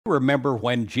remember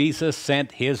when Jesus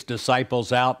sent his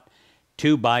disciples out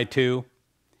 2 by 2?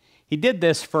 He did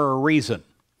this for a reason,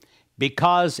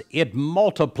 because it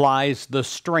multiplies the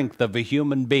strength of a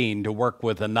human being to work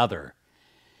with another.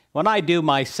 When I do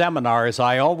my seminars,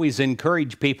 I always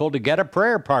encourage people to get a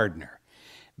prayer partner,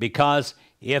 because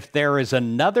if there is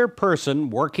another person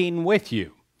working with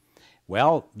you,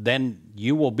 well, then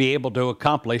you will be able to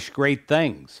accomplish great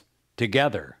things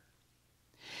together.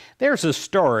 There's a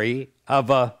story of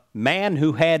a man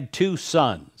who had 2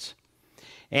 sons,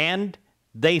 and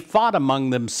they fought among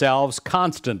themselves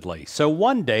constantly. So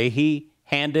one day he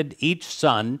handed each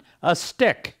son a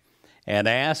stick and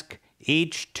asked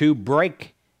each to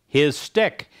break his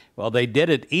stick. Well, they did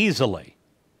it easily.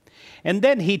 And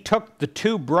then he took the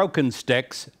 2 broken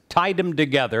sticks, tied them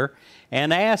together,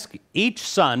 and asked each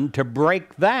son to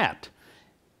break that.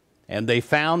 And they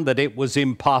found that it was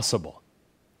impossible.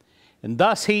 And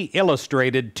thus he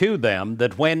illustrated to them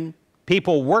that when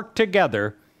people work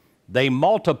together, they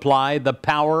multiply the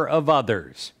power of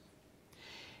others.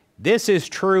 This is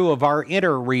true of our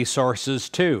inner resources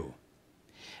too.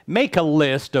 Make a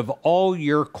list of all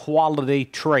your quality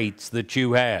traits that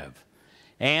you have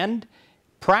and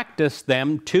practice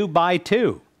them 2 by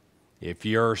 2. If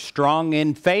you're strong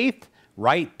in faith,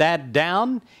 write that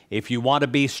down. If you want to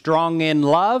be strong in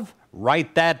love,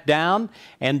 write that down,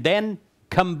 and then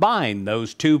combine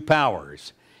those 2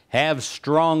 powers. Have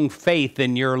strong faith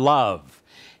in your love.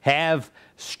 Have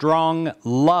strong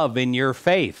love in your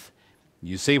faith.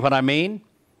 You see what I mean?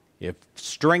 If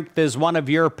strength is one of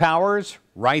your powers,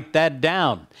 write that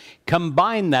down.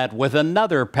 Combine that with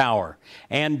another power,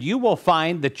 and you will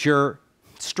find that you're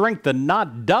strengthened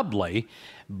not doubly,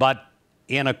 but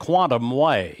in a quantum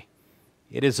way.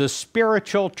 It is a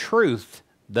spiritual truth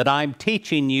that I'm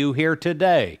teaching you here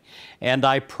today, and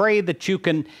I pray that you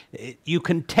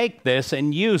can take this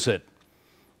and use it,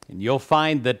 and you'll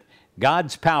find that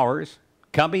God's powers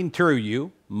coming through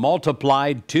you,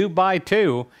 multiplied 2 by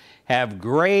 2, have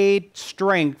great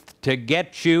strength to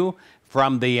get you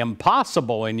from the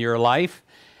impossible in your life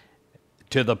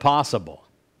to the possible.